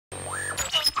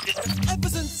Ever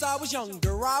since I was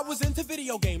younger, I was into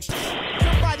video games.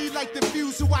 Somebody like the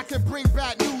Fuse so I can bring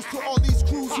bad news to all these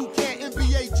crews who can't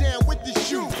NBA jam with the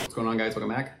shoe. What's going on, guys? Welcome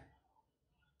back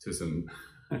to some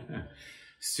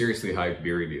seriously hyped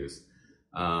beer reviews.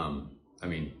 I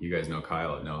mean, you guys know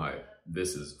Kyle at No Hype.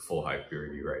 This is full hype beer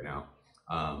review right now.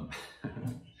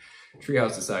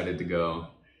 Treehouse decided to go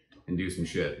and do some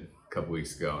shit a couple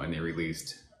weeks ago, and they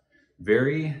released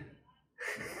very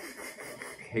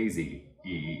hazy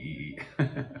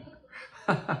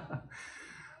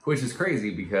which is crazy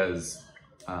because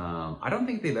I don't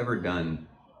think they've ever done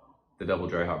the double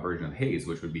dry hop version of haze,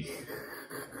 which would be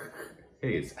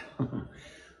haze.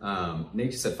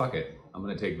 Nate just said, fuck it, I'm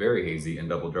gonna take very hazy and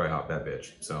double dry hop that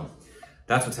bitch. So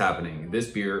that's what's happening. This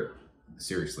beer,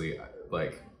 seriously,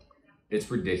 like,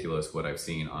 it's ridiculous what I've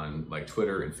seen on like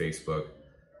Twitter and Facebook.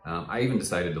 I even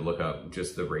decided to look up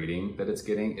just the rating that it's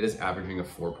getting. It is averaging a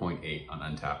 4.8 on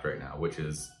Untappd right now, which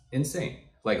is insane.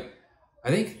 Like, I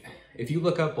think if you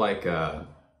look up like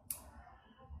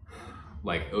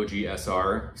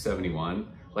OGSR 71,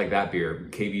 like that beer,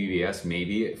 KBBS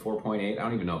maybe at 4.8. I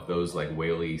don't even know if those like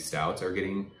whaley stouts are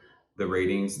getting the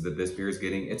ratings that this beer is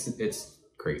getting. It's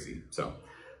crazy. So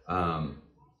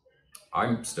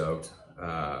I'm stoked.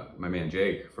 My man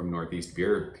Jake from Northeast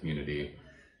Beer Community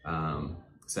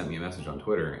sent me a message on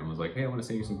Twitter and was like, hey, I want to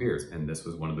send you some beers. And this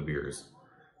was one of the beers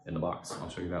in the box. I'll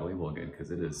show you that label again because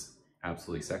it is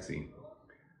absolutely sexy.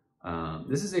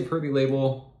 This is a Purvey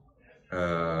label,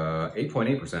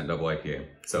 8.8% double IPA.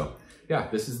 So yeah,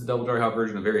 this is the double dry hop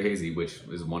version of Very Hazy, which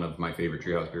is one of my favorite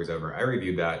Treehouse beers ever. I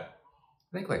reviewed that,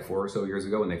 I think like 4 or so years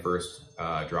ago when they first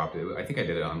dropped it. I think I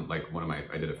did it on like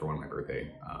I did it for one of my birthday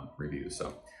reviews.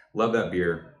 So love that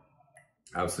beer,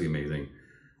 absolutely amazing.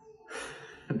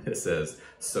 This says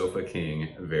Sofa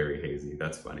King Very Hazy.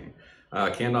 That's funny.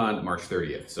 Canned on March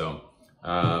 30th. So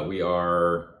we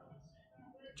are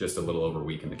just a little over a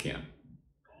week in the can.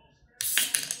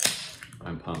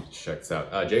 I'm pumped to check this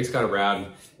out. Jake's got a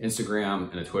rad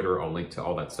Instagram and a Twitter. I'll link to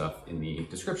all that stuff in the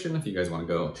description if you guys want to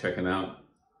go check him out.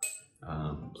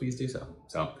 Please do so.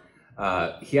 So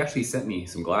he actually sent me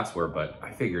some glassware, but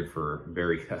I figured for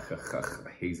very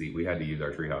hazy, we had to use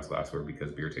our Treehouse glassware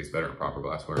because beer tastes better in proper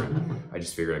glassware. And I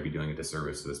just figured I'd be doing a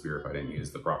disservice to this beer if I didn't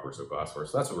use the proper glassware.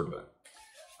 So that's what we're doing.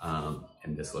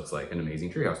 And this looks like an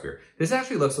amazing Treehouse beer. This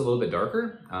actually looks a little bit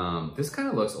darker. This kind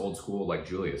of looks old school like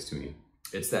Julius to me.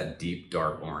 It's that deep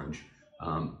dark orange,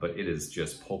 but it is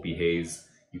just pulpy haze.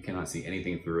 You cannot see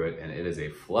anything through it, and it is a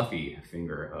fluffy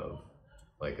finger of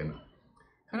like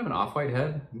kind of an off-white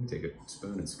head. You can take a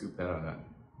spoon and scoop that out of that.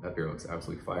 That beer looks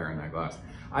absolutely fire in that glass.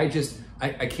 I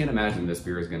can't imagine this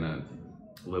beer is gonna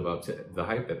live up to the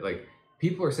hype that, like,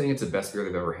 people are saying it's the best beer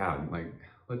they've ever had. Like,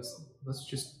 let's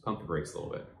just pump the brakes a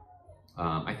little bit.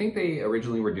 I think they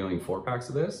originally were doing 4-packs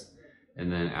of this, and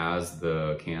then as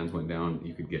the cans went down,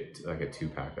 you could get like a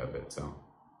 2-pack of it. So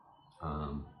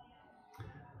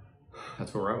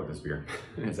that's where we're at with this beer.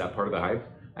 Is that part of the hype?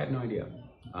 I have no idea.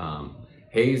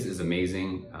 Haze is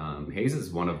amazing. Haze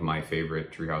is one of my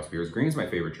favorite Treehouse beers. Green is my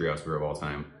favorite Treehouse beer of all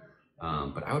time.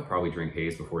 But I would probably drink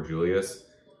Haze before Julius.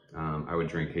 I would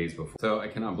drink Haze before. So I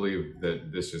cannot believe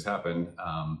that this just happened.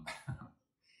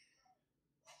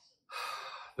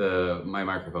 My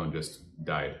microphone just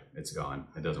died. It's gone.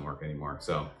 It doesn't work anymore.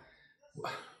 So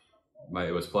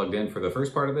it was plugged in for the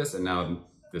first part of this, and now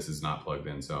this is not plugged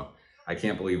in. So I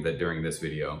can't believe that during this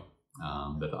video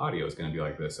that the audio is going to be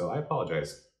like this. So I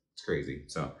apologize. It's crazy.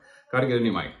 So got to get a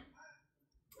new mic.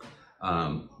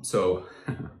 So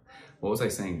what was I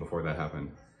saying before that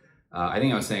happened? I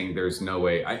think I was saying there's no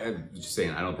way, I'm just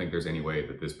saying I don't think there's any way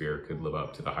that this beer could live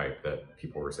up to the hype that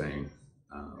people were saying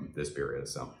this beer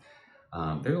is. So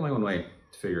there's only one way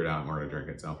to figure it out, and we're going to drink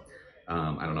it. So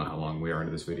I don't know how long we are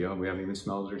into this video. We haven't even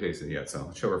smelled it or tasted it yet. So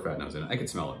let's show our fat nose in it. I can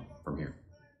smell it from here.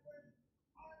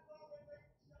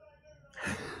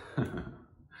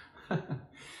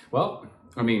 Well,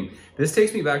 I mean, this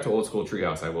takes me back to old school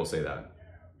Treehouse, I will say that.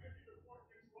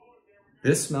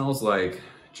 This smells like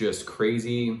just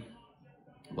crazy,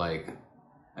 like,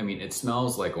 I mean, it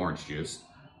smells like orange juice,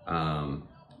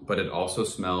 but it also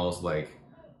smells like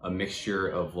a mixture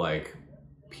of like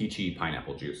peachy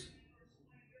pineapple juice.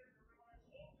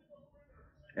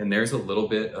 And there's a little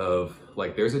bit of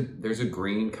like, there's a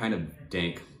green kind of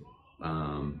dank,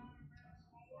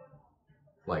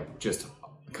 like just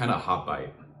kind of hot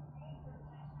bite.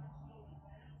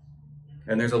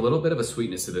 And there's a little bit of a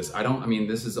sweetness to this. I mean,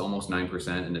 this is almost 9%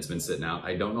 and it's been sitting out.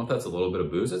 I don't know if that's a little bit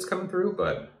of booze that's coming through,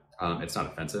 but it's not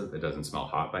offensive. It doesn't smell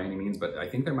hot by any means, but I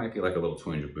think there might be like a little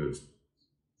twinge of booze.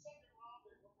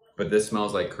 But this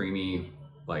smells like creamy,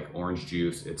 like orange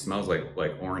juice. It smells like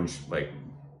orange, like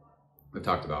I've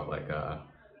talked about like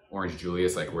Orange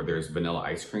Julius, like where there's vanilla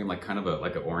ice cream, like kind of a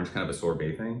like an orange kind of a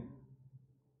sorbet thing.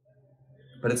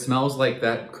 But it smells like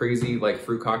that crazy like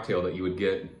fruit cocktail that you would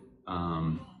get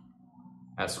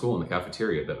at school in the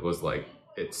cafeteria. That was like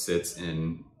it sits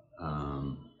in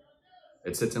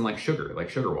like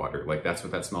sugar water. Like that's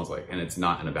what that smells like, and it's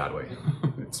not in a bad way.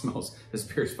 It smells. This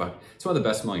beer's fuck. It's one of the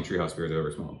best smelling Treehouse beers I've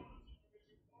ever smelled.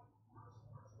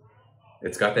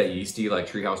 It's got that yeasty like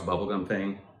Treehouse bubblegum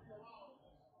thing.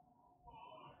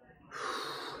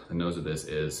 The nose of this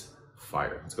is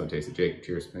fire. Let's go and taste it. Jake,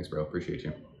 cheers. Thanks, bro. Appreciate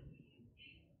you.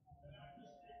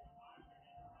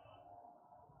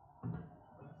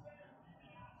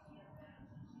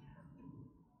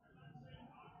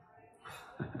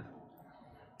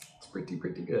 It's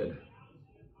pretty good.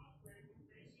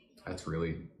 That's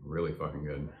really fucking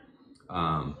good.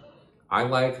 I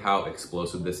like how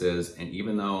explosive this is, and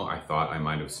even though I thought I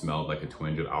might have smelled like a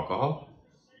twinge of alcohol,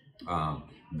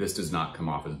 this does not come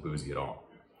off as boozy at all,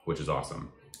 which is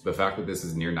awesome. The fact that this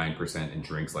is near 9% and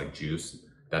drinks like juice,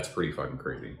 that's pretty fucking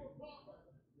crazy.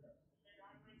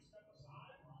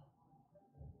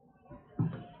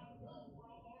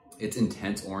 It's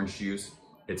intense orange juice,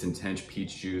 it's intense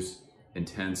peach juice,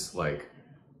 intense like,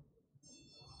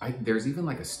 there's even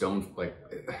like a stone, like,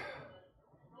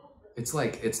 it's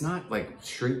like, it's not like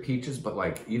straight peaches, but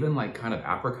like even like kind of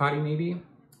apricot-y maybe,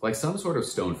 like some sort of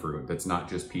stone fruit that's not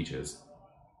just peaches.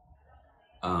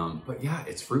 But yeah,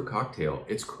 it's fruit cocktail.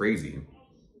 It's crazy.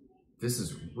 This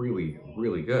is really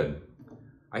good.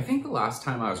 I think the last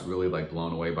time I was really like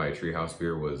blown away by a Treehouse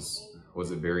beer was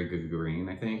it Very Good Green,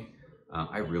 I think.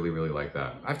 I really like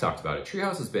that. I've talked about it.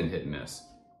 Treehouse has been hit and miss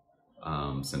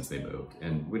since they moved,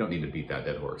 and we don't need to beat that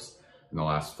dead horse. In the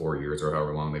last 4 years or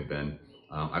however long they've been,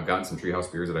 I've gotten some Treehouse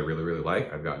beers that I really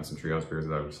like. I've gotten some Treehouse beers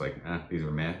that I was just like, these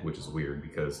are meh, which is weird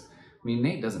because, I mean,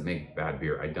 Nate doesn't make bad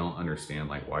beer. I don't understand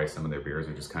like why some of their beers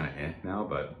are just kind of now,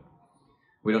 but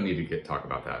we don't need to talk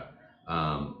about that.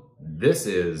 This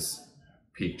is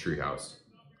peak Treehouse.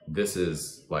 This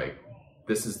is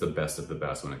the best of the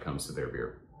best when it comes to their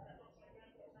beer.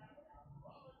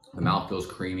 The mouth feels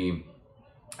creamy.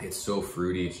 It's so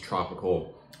fruity, it's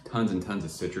tropical, tons and tons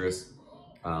of citrus.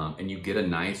 And you get a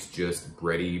nice, just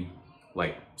bready,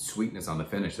 like sweetness on the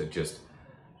finish that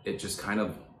it just kind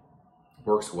of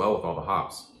works well with all the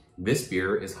hops. This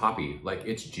beer is hoppy, like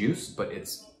it's juice, but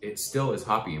it still is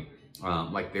hoppy.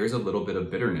 Like there's a little bit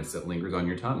of bitterness that lingers on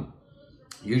your tongue.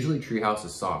 Usually Treehouse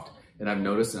is soft, and I've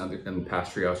noticed in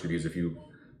past Treehouse reviews, if you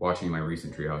watching my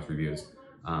recent Treehouse reviews,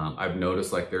 I've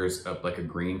noticed like there's like a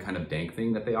green kind of dank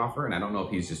thing that they offer, and I don't know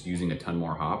if he's just using a ton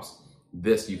more hops.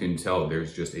 This, you can tell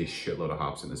there's just a shitload of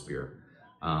hops in this beer.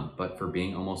 But for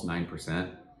being almost 9%,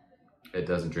 it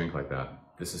doesn't drink like that.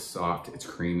 This is soft, it's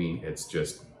creamy, it's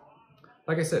just,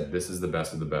 like I said, this is the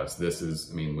best of the best. This is,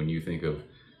 I mean, when you think of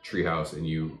Treehouse and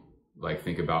you like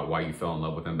think about why you fell in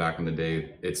love with them back in the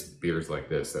day, it's beers like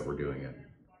this that were doing it.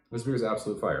 This beer is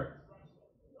absolute fire.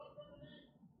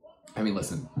 I mean,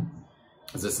 listen,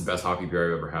 is this the best hoppy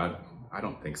beer I've ever had? I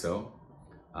don't think so.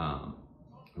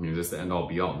 I mean, is this the end all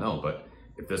be all? No, but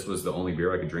if this was the only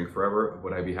beer I could drink forever,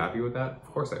 would I be happy with that?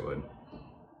 Of course I would.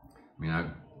 I mean, I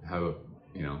have,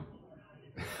 you know,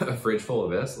 a fridge full of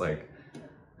this, like,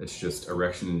 it's just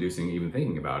erection inducing even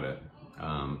thinking about it.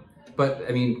 But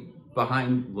I mean,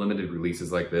 behind limited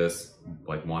releases like this,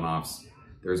 like one-offs,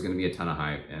 there's gonna be a ton of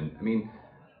hype. And I mean,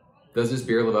 does this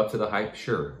beer live up to the hype?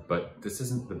 Sure, but this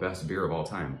isn't the best beer of all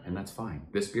time, and that's fine.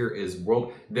 This beer is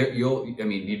I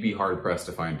mean, you'd be hard pressed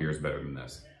to find beers better than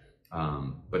this.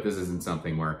 But this isn't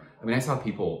something where, I mean, I saw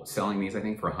people selling these, I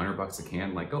think for $100 a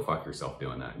can, like, go fuck yourself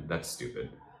doing that. That's stupid.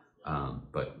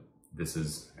 But this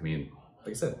is, I mean,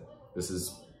 like I said, this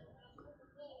is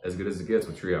as good as it gets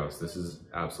with Treehouse. This is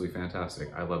absolutely fantastic.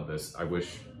 I love this. I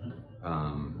wish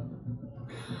I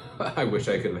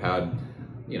could have had,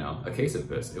 you know, a case of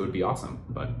this. It would be awesome.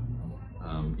 But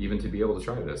even to be able to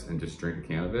try this and just drink a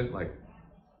can of it, like,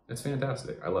 it's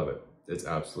fantastic. I love it. It's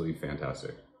absolutely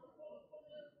fantastic.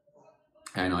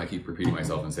 I know I keep repeating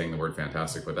myself and saying the word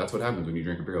fantastic, but that's what happens when you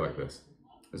drink a beer like this.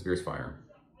 This beer's fire.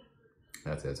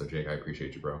 That's it. So Jake, I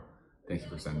appreciate you, bro. Thank you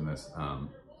for sending this.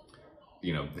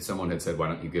 You know, if someone had said, why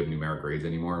don't you give numeric grades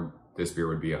anymore? This beer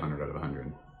would be 100 out of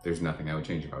 100. There's nothing I would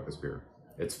change about this beer.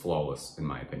 It's flawless, in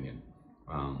my opinion.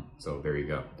 So there you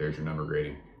go. There's your number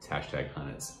grading. It's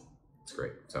 #Hunnits. It's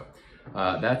great. So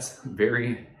that's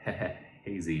very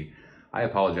hazy. I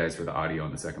apologize for the audio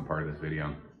in the second part of this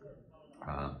video.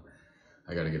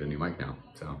 I gotta get a new mic now.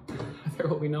 So there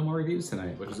will be no more reviews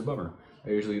tonight, which is a bummer. I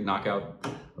usually knock out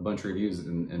a bunch of reviews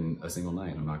in a single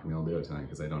night. I'm not gonna be able to do it tonight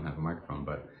because I don't have a microphone,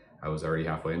 but I was already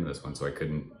halfway into this one, so I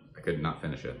couldn't I could not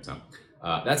finish it. So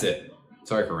that's it.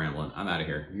 Sorry for rambling. I'm out of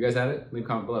here. You guys had it? Leave a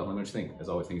comment below. Let me know what you think. As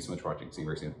always, thank you so much for watching. See you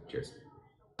very soon. Cheers.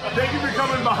 Thank you for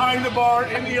coming behind the bar,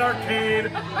 in the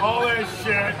arcade, all that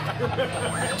shit.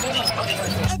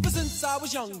 Ever since I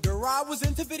was younger, I was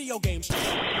into video games.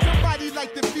 Somebody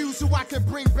like the fuse so I can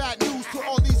bring bad news to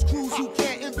all these crews who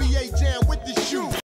can't NBA jam with the shoe.